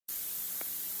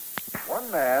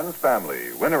One Man's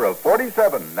Family, winner of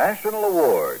 47 national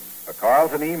awards, a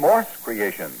Carlton E. Morse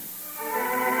creation.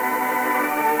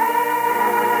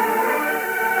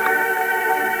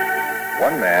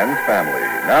 One Man's Family,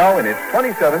 now in its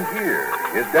 27th year,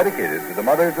 is dedicated to the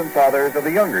mothers and fathers of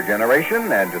the younger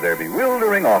generation and to their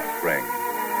bewildering offspring.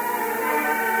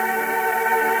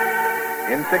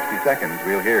 In 60 seconds,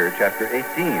 we'll hear Chapter 18,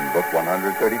 Book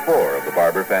 134 of the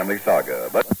Barber family saga.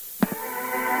 But today,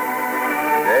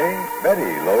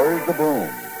 Betty lowers the boom.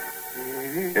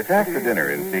 It's after dinner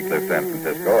in Seacliff, San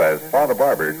Francisco, as Father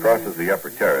Barber crosses the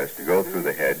upper terrace to go through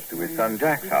the hedge to his son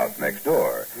Jack's house next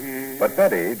door. But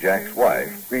Betty, Jack's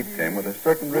wife, greets him with a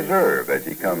certain reserve as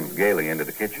he comes gaily into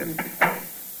the kitchen.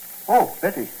 Oh,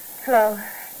 Betty. Hello.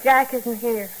 Jack isn't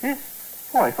here.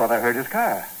 Oh, I thought I heard his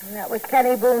car. That was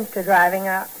Kenny Boomster driving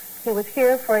out. He was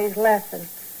here for his lesson.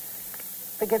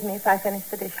 Forgive me if I finish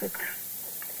the dishes.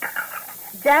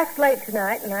 Jack's late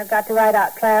tonight, and I've got to write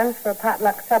out plans for a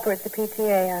potluck supper at the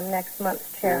PTA. I'm next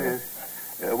month's chairman.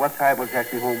 What time was Jack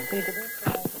home? He didn't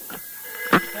say.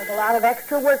 He has a lot of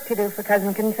extra work to do for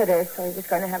Cousin Consider, so he was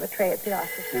going to have a tray at the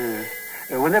office.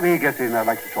 Whenever he gets in, I'd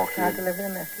like to talk to him. I'll deliver the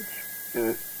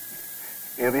message.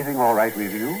 Everything all right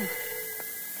with you?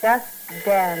 Just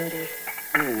dandy.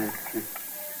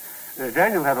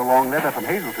 Daniel had a long letter from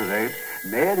Hazel today.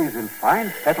 Mary's in fine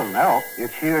fettle now.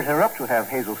 It cheered her up to have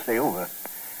Hazel stay over.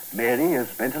 Mary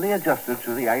is mentally adjusted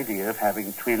to the idea of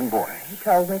having twin boys. He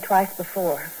told me twice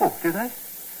before. Oh, did I?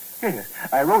 Yes.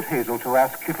 I wrote Hazel to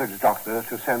ask Clifford's doctor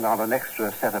to send on an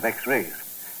extra set of X-rays.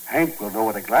 Hank will know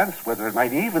at a glance whether it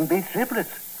might even be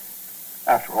triplets.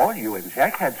 After all, you and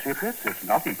Jack had triplets. It's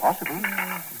not impossible.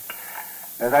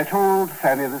 As I told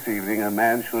Fanny this evening, a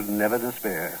man should never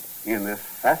despair. In this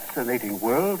fascinating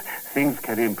world, things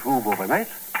can improve overnight.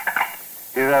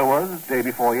 Here I was, day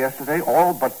before yesterday,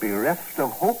 all but bereft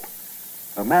of hope.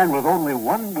 A man with only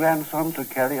one grandson to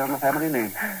carry on the family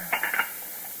name.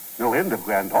 No end of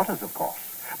granddaughters, of course,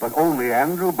 but only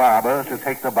Andrew Barber to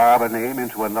take the Barber name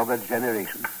into another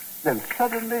generation. Then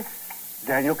suddenly,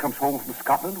 Daniel comes home from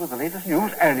Scotland with the latest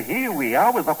news, and here we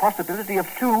are with the possibility of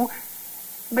 2,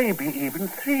 maybe even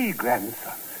 3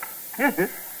 grandsons. Yes,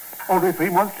 only 3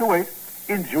 months to wait.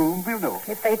 In June, we'll know.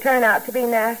 If they turn out to be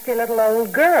nasty little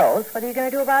old girls, what are you going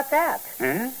to do about that?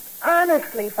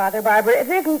 Honestly, Father Barber, it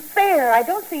isn't fair. I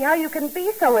don't see how you can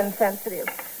be so insensitive.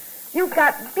 You've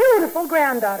got beautiful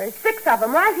granddaughters, 6 of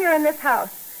them, right here in this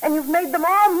house, and you've made them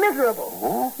all miserable.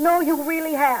 Oh? No, you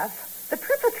really have. The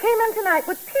triplets came in tonight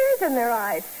with tears in their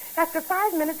eyes. After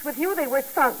 5 minutes with you, they were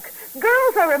sunk.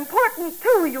 Girls are important,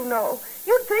 too, you know.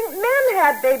 You'd think men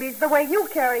had babies the way you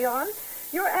carry on.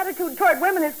 Your attitude toward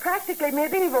women is practically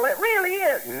medieval. It really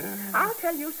is. Yeah. I'll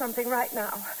tell you something right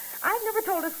now. I've never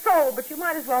told a soul, but you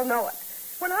might as well know it.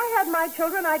 When I had my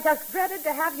children, I just dreaded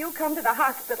to have you come to the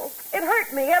hospital. It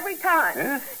hurt me every time.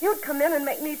 Yeah? You'd come in and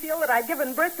make me feel that I'd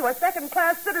given birth to a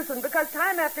second-class citizen because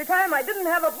time after time I didn't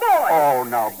have a boy. Oh,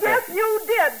 now, Betty. Yes, you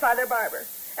did, Father Barber.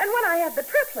 And when I had the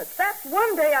triplets, that's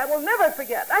one day I will never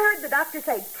forget. I heard the doctor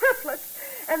say triplets.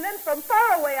 And then from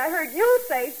far away, I heard you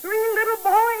say 3 little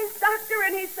boys, doctor,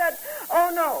 and he said, oh,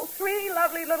 no, 3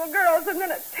 lovely little girls, and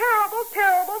then a terrible,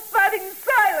 terrible thudding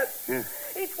silence. Yeah.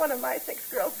 Each one of my 6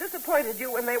 girls disappointed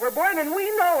you when they were born, and we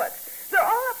know it. They're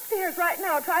all upstairs right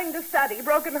now trying to study,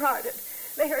 broken-hearted.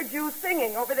 They heard you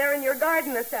singing over there in your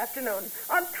garden this afternoon,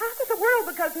 on top of the world,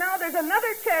 because now there's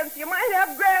another chance you might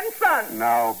have grandsons.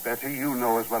 Now, Betty, you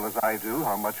know as well as I do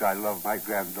how much I love my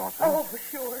granddaughter. Oh,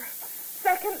 sure.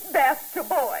 Second best to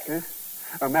boys. Yes?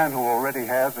 A man who already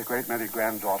has a great many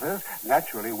granddaughters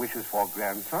naturally wishes for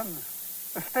grandsons,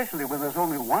 especially when there's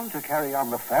only one to carry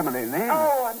on the family name.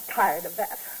 Oh, I'm tired of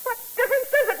that. What difference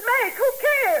does it make? Who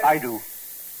cares? I do.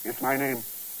 It's my name.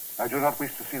 I do not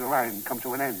wish to see the line come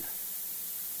to an end.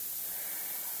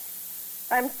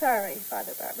 I'm sorry,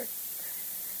 Father Barber.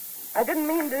 I didn't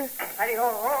mean to...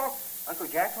 Howdy-ho. Uncle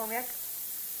Jack home yet?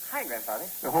 Hi, Grandfather.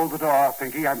 Hold the door,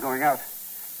 Pinky. I'm going out.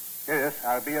 Yes,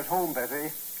 I'll be at home,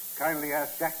 Betty. Kindly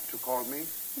ask Jack to call me.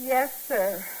 Yes,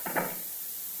 sir.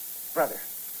 Brother,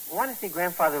 want to see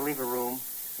Grandfather leave a room?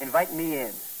 Invite me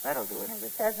in. That'll do it. Well,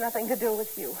 this has nothing to do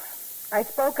with you. I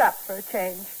spoke up for a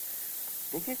change.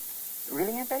 Did you?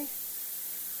 Really, Aunt Betty?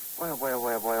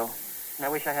 Well. I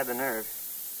wish I had the nerve.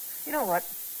 You know what?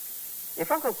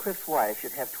 If Uncle Cliff's wife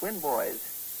should have twin boys,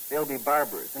 they'll be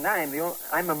Barbers, and I'm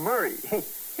a Murray.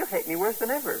 He'll hate me worse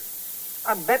than ever.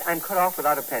 I bet I'm cut off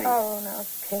without a penny. Oh, now,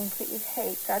 Pinky,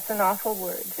 hate, that's an awful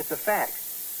word. It's a fact.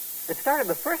 It started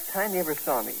the first time he ever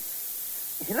saw me.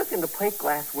 He looked in the plate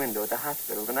glass window at the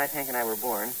hospital the night Hank and I were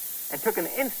born and took an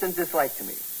instant dislike to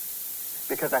me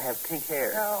because I have pink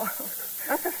hair. Oh.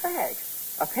 That's a fact.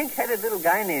 A pink-headed little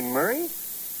guy named Murray?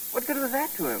 What good was that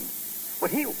to him?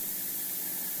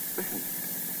 Listen.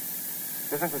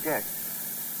 There's Uncle Jack.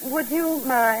 Would you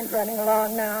mind running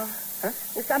along now? Huh?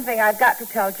 There's something I've got to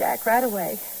tell Jack right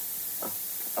away.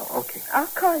 Oh, okay. I'll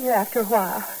call you after a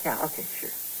while. Yeah, okay, sure.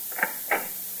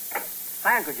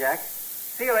 Hi, Uncle Jack.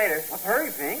 See you later. What's the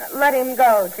hurry, Pink? Let him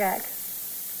go, Jack.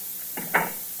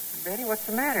 Betty, what's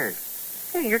the matter?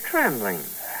 Hey, you're trembling.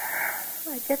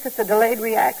 I guess it's a delayed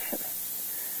reaction.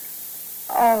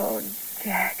 Oh,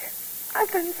 Jack,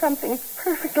 I've done something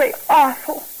perfectly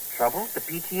awful. Trouble? The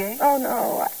PTA? Oh,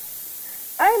 no.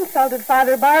 I insulted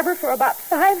Father Barber for about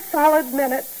 5 solid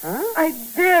minutes. Huh? I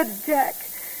did, Jack.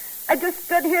 I just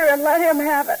stood here and let him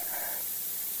have it.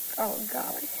 Oh,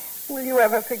 golly. Will you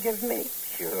ever forgive me?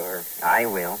 Sure, I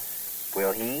will.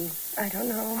 Will he? I don't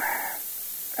know.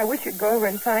 I wish you'd go over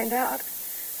and find out.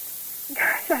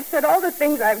 Gosh, I said all the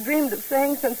things I've dreamed of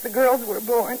saying since the girls were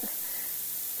born.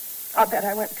 I'll bet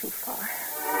I went too far.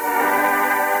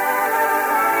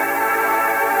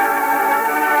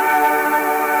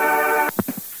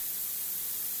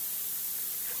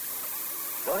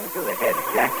 Going through the head,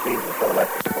 Jack sees the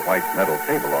silhouette of a white metal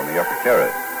table on the upper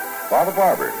terrace. Father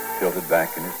Barber, tilted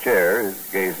back in his chair, is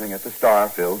gazing at the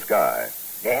star-filled sky.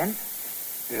 Dan?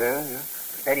 Yeah.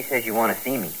 Betty says you want to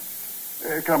see me.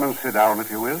 Come and sit down,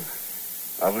 if you will.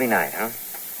 Lovely night, huh?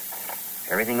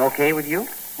 Everything okay with you?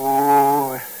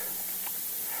 Oh,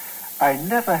 I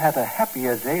never had a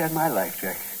happier day in my life,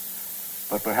 Jack.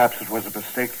 But perhaps it was a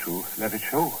mistake to let it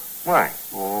show. Why?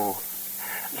 Oh,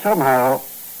 somehow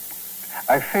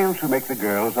I failed to make the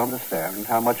girls understand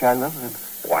how much I love them.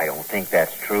 Oh, I don't think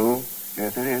that's true.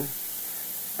 Yes, it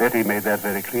is. Betty made that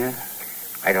very clear.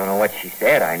 I don't know what she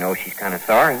said. I know she's kind of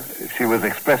sorry. She was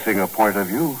expressing a point of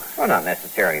view. Well, not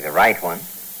necessarily the right one.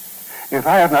 If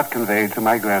I have not conveyed to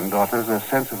my granddaughters a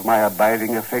sense of my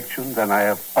abiding affection, then I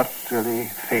have utterly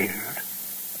failed.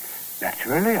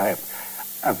 Naturally,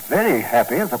 I'm very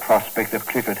happy at the prospect of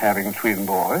Clifford having twin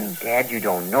boys. Dad, you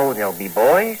don't know they'll be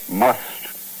boys.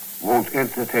 Won't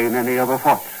entertain any other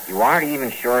thoughts. You aren't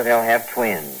even sure they'll have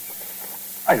twins.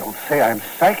 I don't say I'm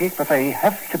psychic, but they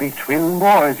have to be twin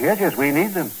boys. Yes, we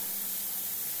need them.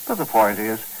 But the point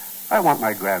is, I want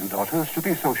my granddaughters to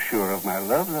be so sure of my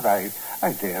love that I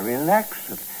dare relax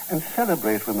and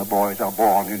celebrate when the boys are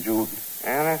born in June.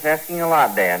 Well, that's asking a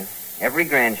lot, Dad. Every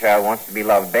grandchild wants to be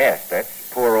loved best.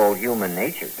 That's poor old human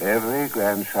nature. Every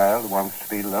grandchild wants to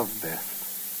be loved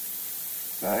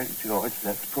best. By George,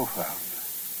 that's profound.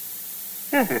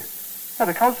 Yes, that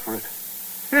accounts for it.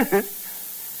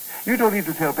 You don't need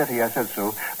to tell Betty I said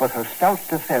so, but her stout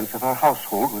defense of her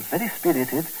household was very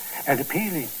spirited and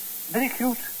appealing. Very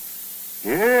cute.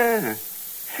 Yes,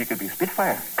 she could be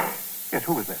Spitfire. Yes,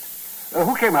 who was that?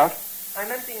 Who came out?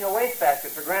 I'm emptying a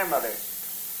wastebasket for Grandmother.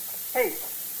 Hey,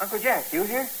 Uncle Jack, you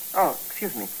here? Oh,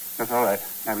 excuse me. That's all right.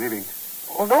 I'm leaving.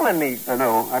 Well, don't let me...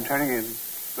 No, I'm turning in.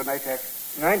 Good night, Jack.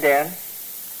 Good night, Dad.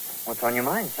 What's on your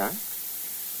mind, son?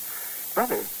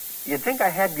 Brother, you'd think I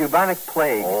had bubonic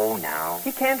plague. Oh, now.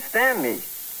 He can't stand me.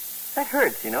 That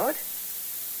hurts, you know it?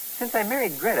 Since I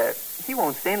married Greta, he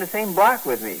won't stay in the same block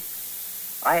with me.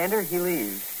 I enter, he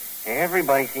leaves.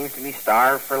 Everybody seems to be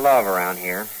starved for love around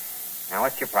here. Now,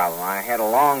 what's your problem? I had a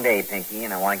long day, Pinky,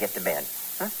 and I want to get to bed.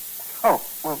 Huh? Oh,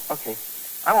 well, okay.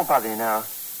 I won't bother you now.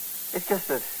 It's just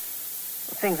that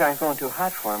things aren't going too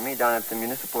hot for me down at the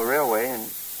municipal railway, and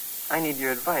I need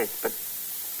your advice. But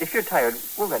if you're tired,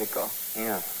 we'll let it go.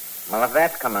 Yeah. Well, if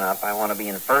that's coming up, I want to be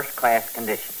in first-class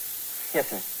condition. Yes,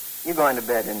 sir. You go on to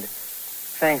bed, and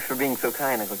thanks for being so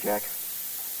kind, Uncle Jack.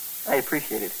 I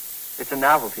appreciate it. It's a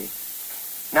novelty.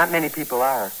 Not many people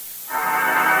are.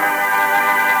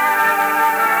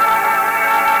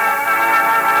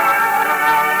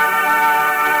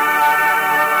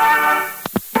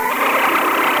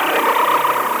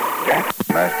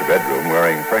 Master bedroom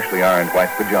wearing freshly ironed white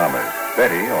pajamas.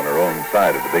 Betty, on her own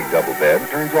side of the big double bed,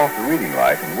 turns off the reading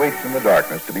light and waits in the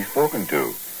darkness to be spoken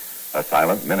to. A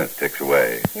silent minute ticks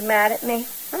away. You mad at me?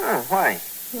 Oh, why?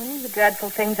 The dreadful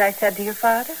things I said to your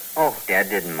father? Oh, Dad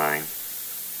didn't mind.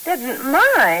 Didn't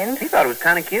mind? He thought it was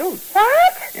kind of cute.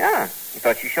 What? Yeah. He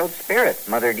thought you showed spirit,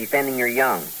 mother defending your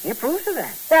young. He approves of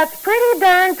that. That's pretty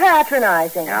darn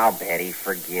patronizing. Now, Betty,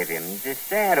 forgive him. He's a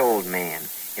sad old man.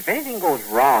 If anything goes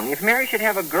wrong, if Mary should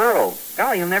have a girl,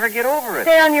 golly, you'll never get over it.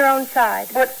 Stay on your own side.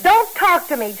 But don't talk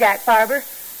to me, Jack Barber.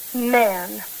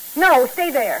 Man. No,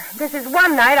 stay there. This is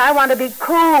one night I want to be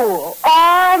cool.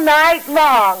 All night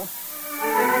long.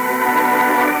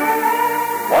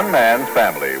 One Man's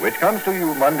Family, which comes to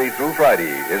you Monday through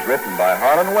Friday, is written by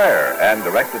Harlan Ware and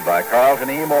directed by Carlton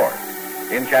E. Morse.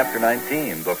 In Chapter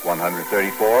 19, Book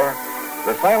 134,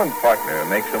 The silent partner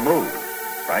makes a move.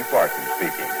 Frank Barton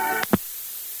speaking.